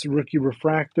Ruiz, rookie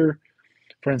refractor.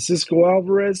 Francisco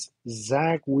Alvarez,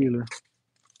 Zach Wheeler.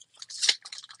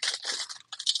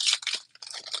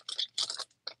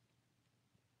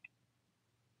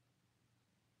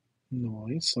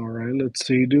 Nice. All right, let's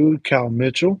see, dude. Cal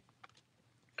Mitchell.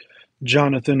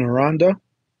 Jonathan Aranda.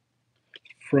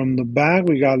 From the back,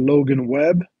 we got Logan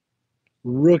Webb.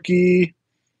 Rookie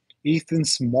Ethan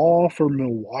Small for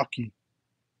Milwaukee.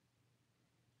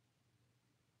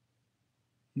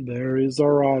 There is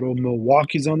our auto.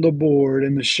 Milwaukee's on the board.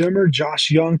 And the shimmer,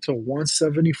 Josh Young to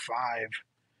 175.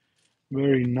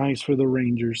 Very nice for the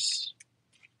Rangers.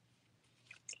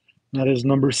 That is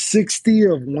number 60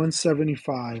 of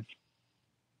 175.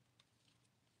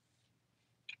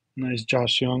 Nice,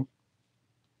 Josh Young.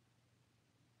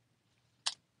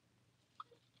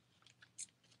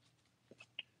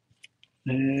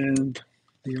 And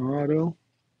the auto.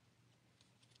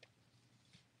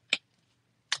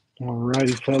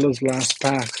 Alrighty, fellas, last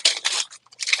pack.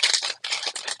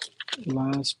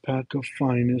 Last pack of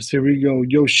finest. Here we go.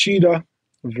 Yoshida,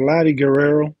 Vladdy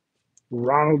Guerrero,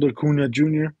 Ronald Acuna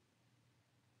Jr.,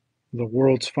 the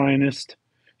world's finest.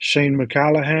 Shane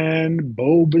McCallahan,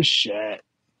 Bo Bichette.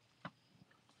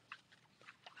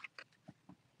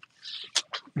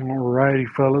 Alrighty,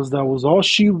 fellas, that was all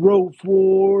she wrote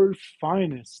for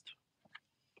finest.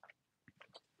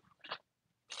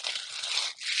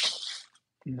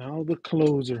 Now the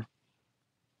closer.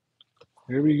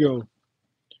 Here we go.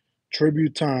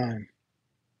 Tribute time.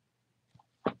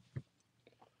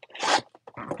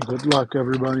 Good luck,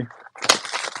 everybody.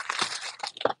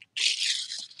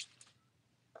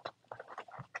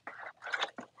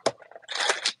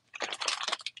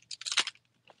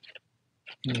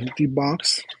 Empty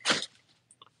box.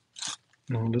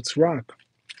 Now let's rock.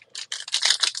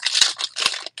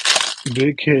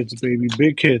 Big hits, baby.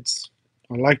 Big hits.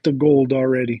 I like the gold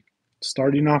already.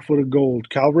 Starting off with a gold.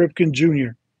 Cal Ripken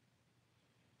Jr.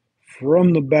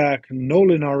 From the back,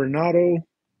 Nolan Arenado.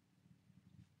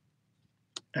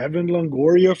 Evan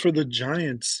Longoria for the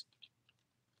Giants.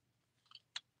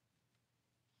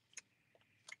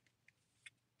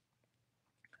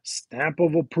 Stamp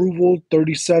of approval,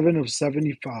 37 of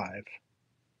 75.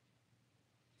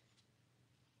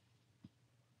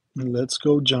 Let's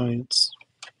go, Giants.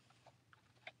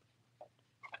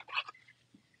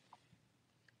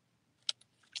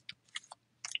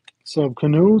 Sub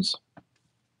Canoes.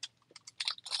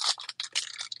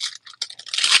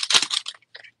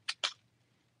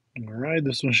 All right,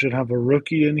 this one should have a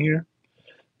rookie in here.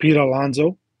 Pete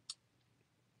Alonso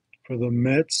for the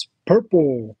Mets.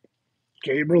 Purple.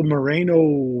 Gabriel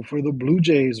Moreno for the Blue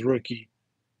Jays, rookie.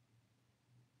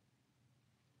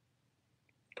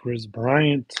 Chris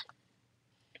Bryant.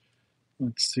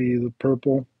 Let's see the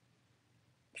purple.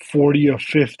 40 of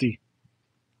 50.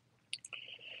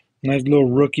 Nice little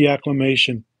rookie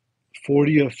acclamation.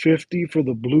 40 of 50 for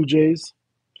the Blue Jays.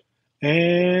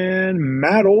 And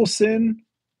Matt Olson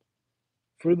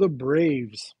for the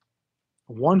Braves.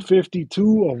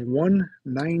 152 of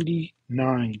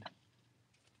 199.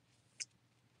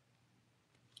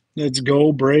 Let's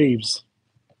go, Braves.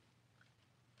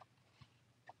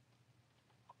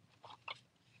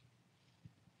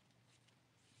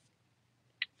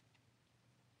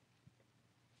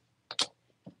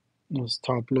 Let's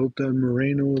top load that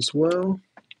Moreno as well.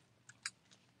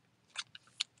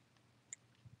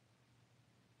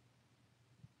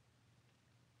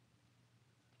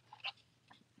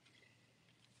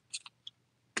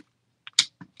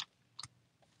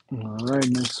 All right,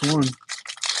 next one. I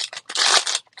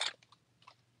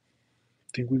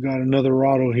think we got another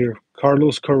auto here.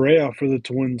 Carlos Correa for the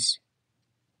Twins.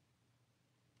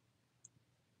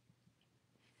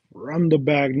 From the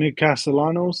bag, Nick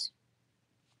Castellanos.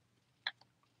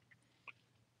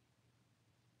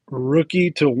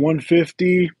 Rookie to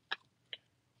 150.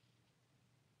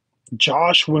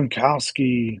 Josh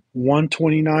Winkowski,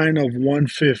 129 of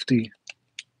 150.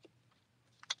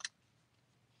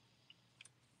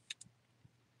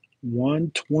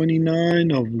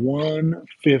 129 of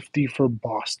 150 for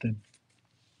Boston.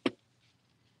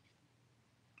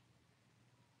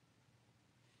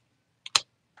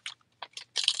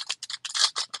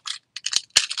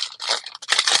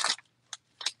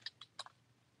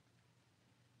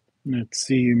 Let's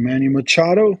see, Manny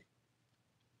Machado.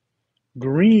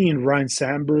 Green, Ryan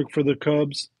Sandberg for the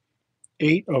Cubs,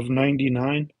 8 of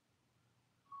 99.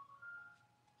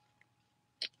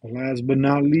 Last but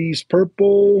not least,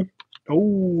 purple.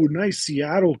 Oh, nice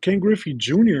Seattle. Ken Griffey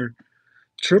Jr.,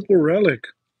 triple relic.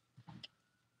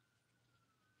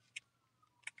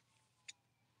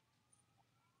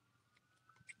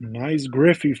 Nice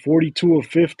Griffey, 42 of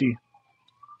 50.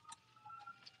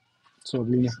 So,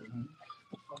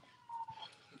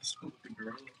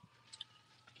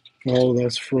 oh,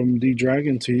 that's from D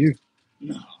Dragon to you.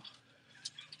 No.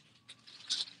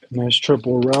 Nice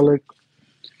triple relic.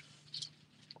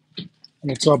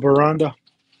 What's up, Aranda?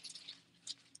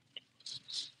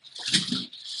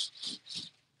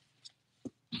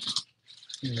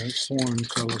 Next one,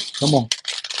 fellas. Come on.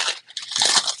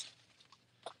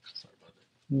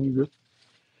 Good.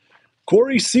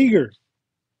 Corey Seager.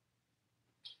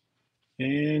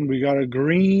 And we got a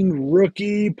green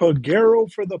rookie,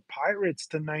 Pagero for the Pirates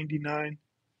to 99.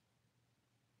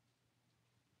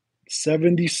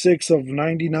 76 of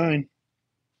 99.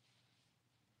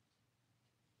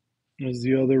 There's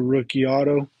the other rookie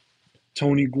auto,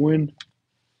 Tony Gwynn.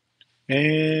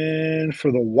 And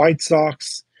for the White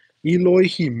Sox, Eloy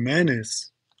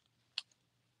Jimenez.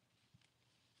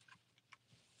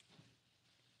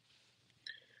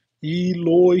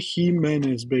 Eloy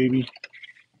Jimenez, baby.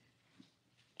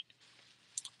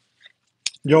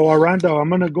 Yo, Aranda, I'm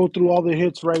going to go through all the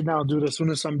hits right now, dude, as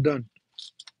soon as I'm done.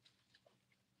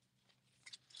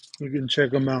 We can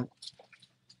check them out.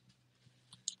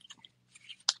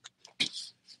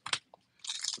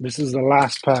 This is the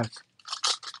last pack.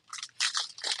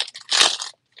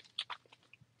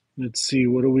 Let's see,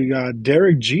 what do we got?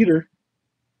 Derek Jeter.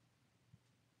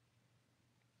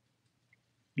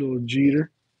 Little Jeter.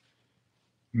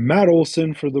 Matt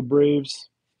Olson for the Braves.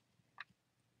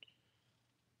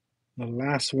 The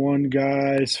last one,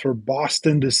 guys, for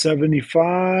Boston to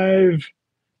 75.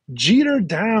 Jeter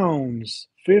Downs,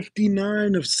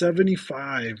 59 of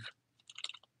 75.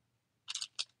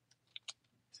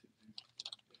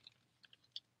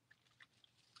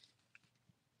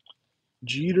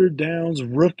 Jeter Downs,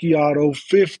 rookie auto,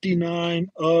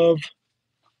 59 of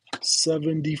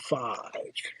 75.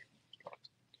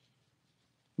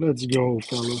 Let's go,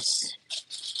 fellas.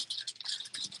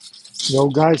 Yo,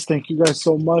 guys, thank you guys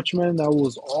so much, man. That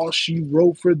was all she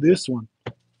wrote for this one.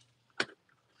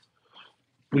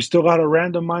 We still got to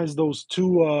randomize those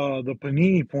two, the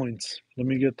Panini points. Let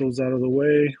me get those out of the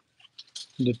way.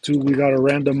 The two, we got to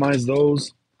randomize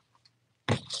those.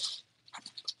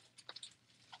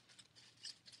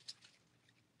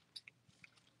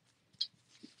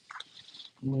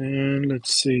 And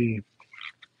let's see.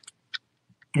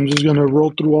 I'm just going to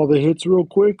roll through all the hits real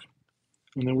quick,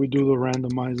 and then we do the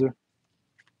randomizer.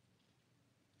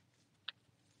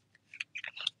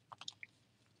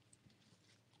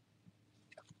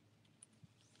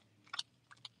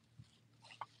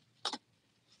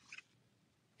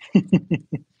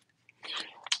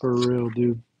 For real,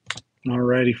 dude.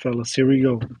 Alrighty, fellas, here we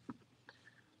go.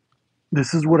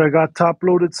 This is what I got top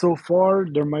loaded so far.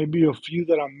 There might be a few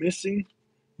that I'm missing,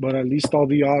 but at least all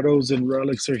the autos and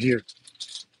relics are here.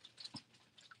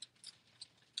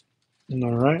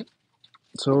 All right.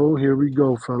 So here we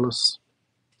go, fellas.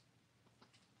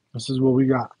 This is what we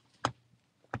got.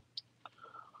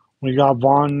 We got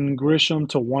Von Grisham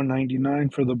to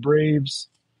 199 for the Braves.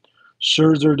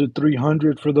 Scherzer to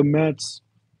 300 for the Mets.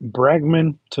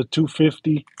 Bregman to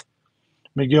 250.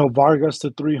 Miguel Vargas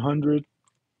to 300.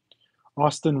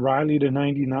 Austin Riley to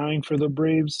 99 for the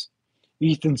Braves.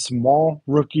 Ethan Small,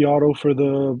 rookie auto for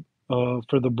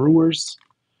the Brewers.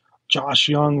 Josh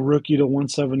Young, rookie to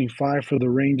 175 for the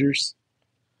Rangers.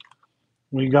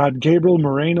 We got Gabriel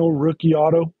Moreno, rookie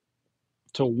auto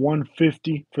to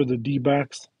 150 for the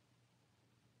D-backs.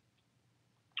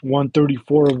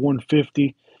 134 of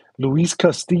 150. Luis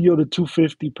Castillo to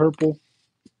 250 purple.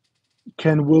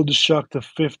 Ken Wildeshuk to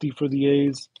 50 for the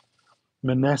A's.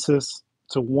 Meneses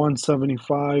to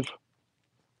 175.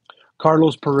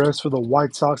 Carlos Perez for the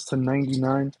White Sox to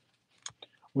 99.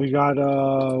 We got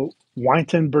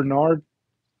Wynton Bernard,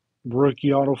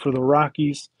 rookie auto for the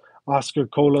Rockies. Oscar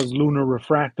Colas Lunar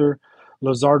Refractor.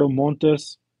 Lazardo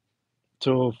Montes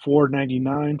to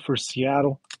 499 for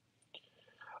Seattle.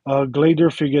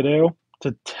 Glader Figueroa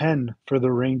to 10 for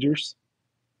the Rangers.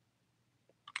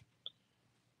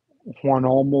 Juan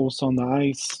Olmos on the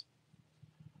ice.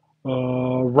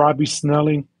 Robbie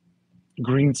Snelling,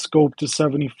 green scope to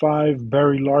 75.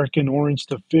 Barry Larkin, orange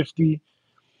to 50.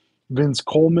 Vince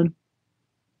Coleman,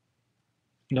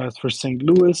 that's for St.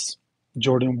 Louis.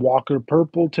 Jordan Walker,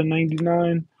 purple to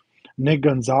 99. Nick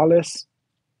Gonzalez,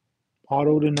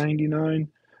 auto to 99.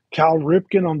 Cal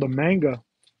Ripken on the manga.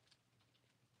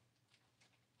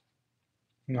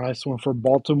 Nice one for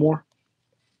Baltimore.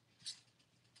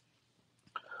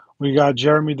 We got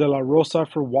Jeremy De La Rosa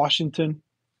for Washington.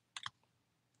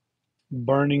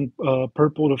 Burning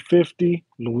purple to 50.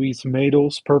 Luis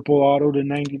Matos, purple auto to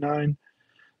 99.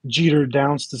 Jeter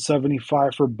Downs to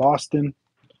 75 for Boston.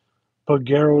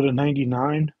 Pagero to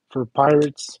 99 for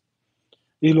Pirates.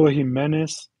 Eloy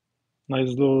Jimenez, nice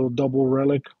little double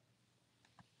relic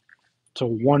to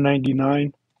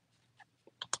 199.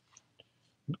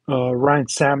 Ryan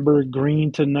Sandberg,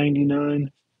 green to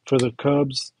 99 for the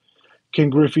Cubs. Ken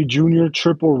Griffey Jr.,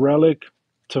 triple relic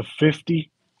to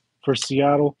 50 for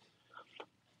Seattle.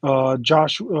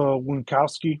 Josh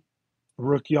Winkowski,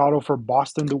 rookie auto for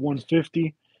Boston to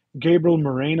 150. Gabriel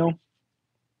Moreno,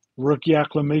 rookie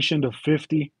acclamation to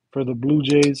 50 for the Blue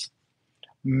Jays.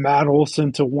 Matt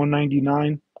Olson to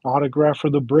 199, autograph for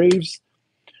the Braves.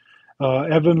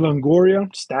 Evan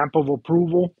Longoria, stamp of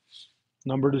approval,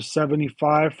 number to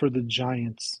 75 for the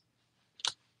Giants.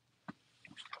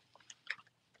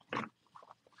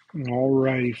 All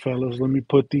righty, fellas. Let me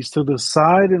put these to the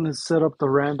side and let's set up the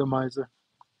randomizer.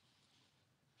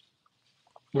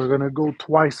 We're going to go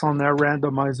twice on that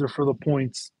randomizer for the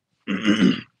points.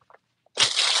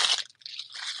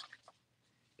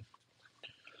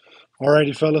 All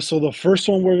righty, fellas. So the first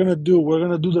one we're going to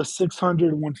do the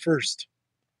 600 one first.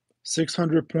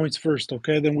 600 points first,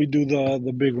 okay? Then we do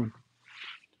the big one.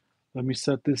 Let me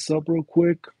set this up real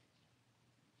quick.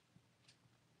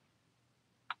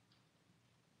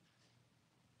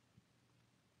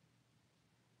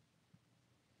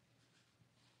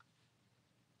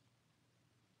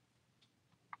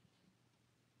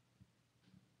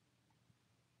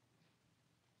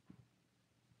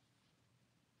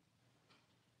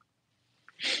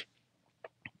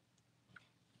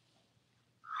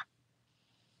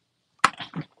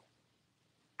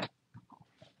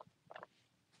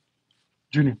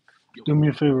 Junior, do me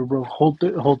a favor, bro. Hold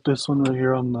this one right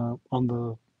here on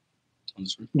the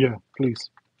screen? Yeah, please.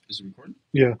 Is it recording?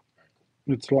 Yeah,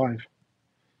 it's live.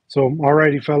 So,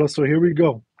 alrighty, fellas. So here we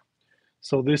go.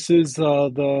 So this is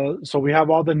so we have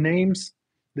all the names.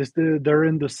 They're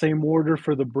in the same order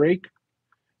for the break.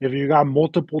 If you got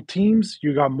multiple teams,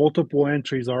 you got multiple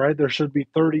entries. All right, there should be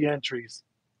 30 entries.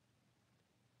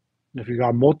 If you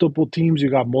got multiple teams, you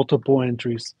got multiple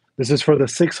entries. This is for the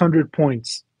 600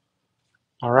 points.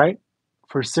 All right,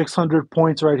 for 600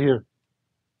 points right here.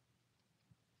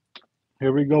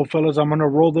 Here we go, fellas. I'm gonna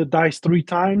roll the dice 3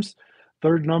 times.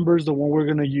 Third number is the one we're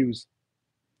gonna use.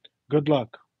 Good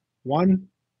luck. 1,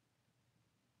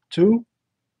 2,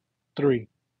 3.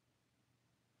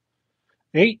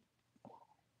 8.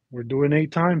 We're doing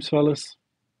 8 times, fellas.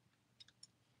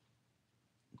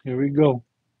 Here we go.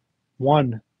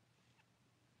 1.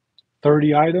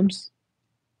 30 items.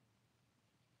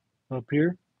 Up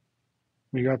here.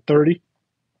 We got 30.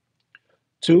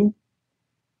 2,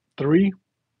 3,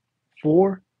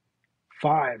 4,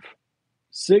 5,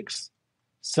 6,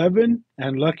 7,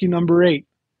 and lucky number 8.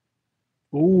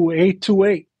 Ooh,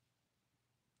 828.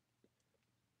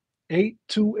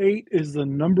 828 is the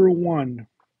number 1.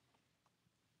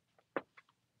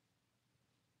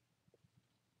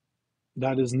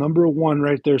 That is number one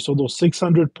right there. So those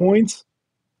 600 points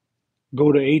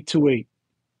go to 828.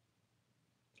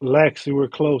 Lex, you were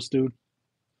close, dude.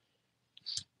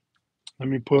 Let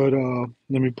me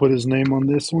put his name on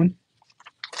this one.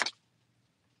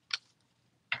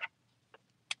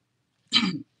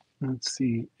 Let's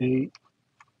see,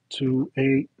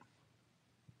 828.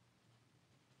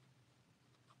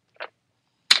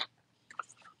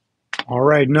 All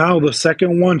right, now the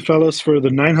second one, fellas, for the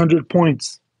 900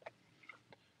 points.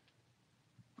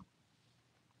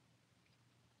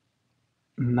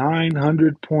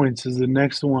 900 points is the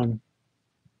next one.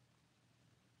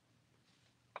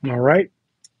 All right,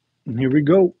 and here we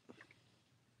go.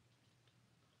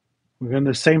 We're going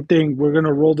to same thing. We're going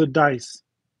to roll the dice.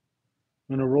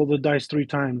 I'm going to roll the dice 3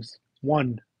 times.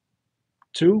 1,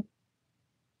 2,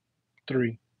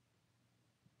 3,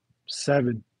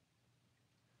 7.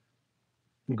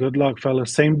 Good luck,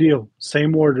 fellas. Same deal,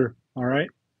 same order. All right.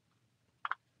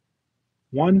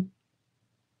 1,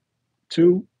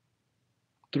 2,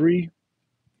 3,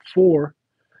 4,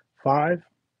 5,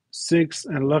 6,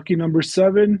 and lucky number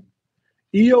 7,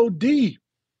 EOD.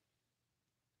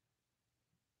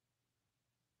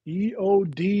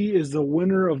 EOD is the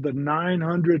winner of the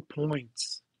 900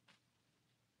 points.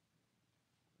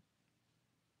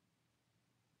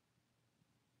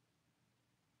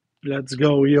 Let's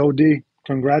go, EOD.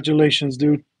 Congratulations,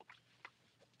 dude.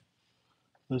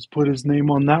 Let's put his name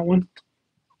on that one.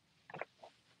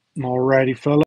 Alrighty, fella.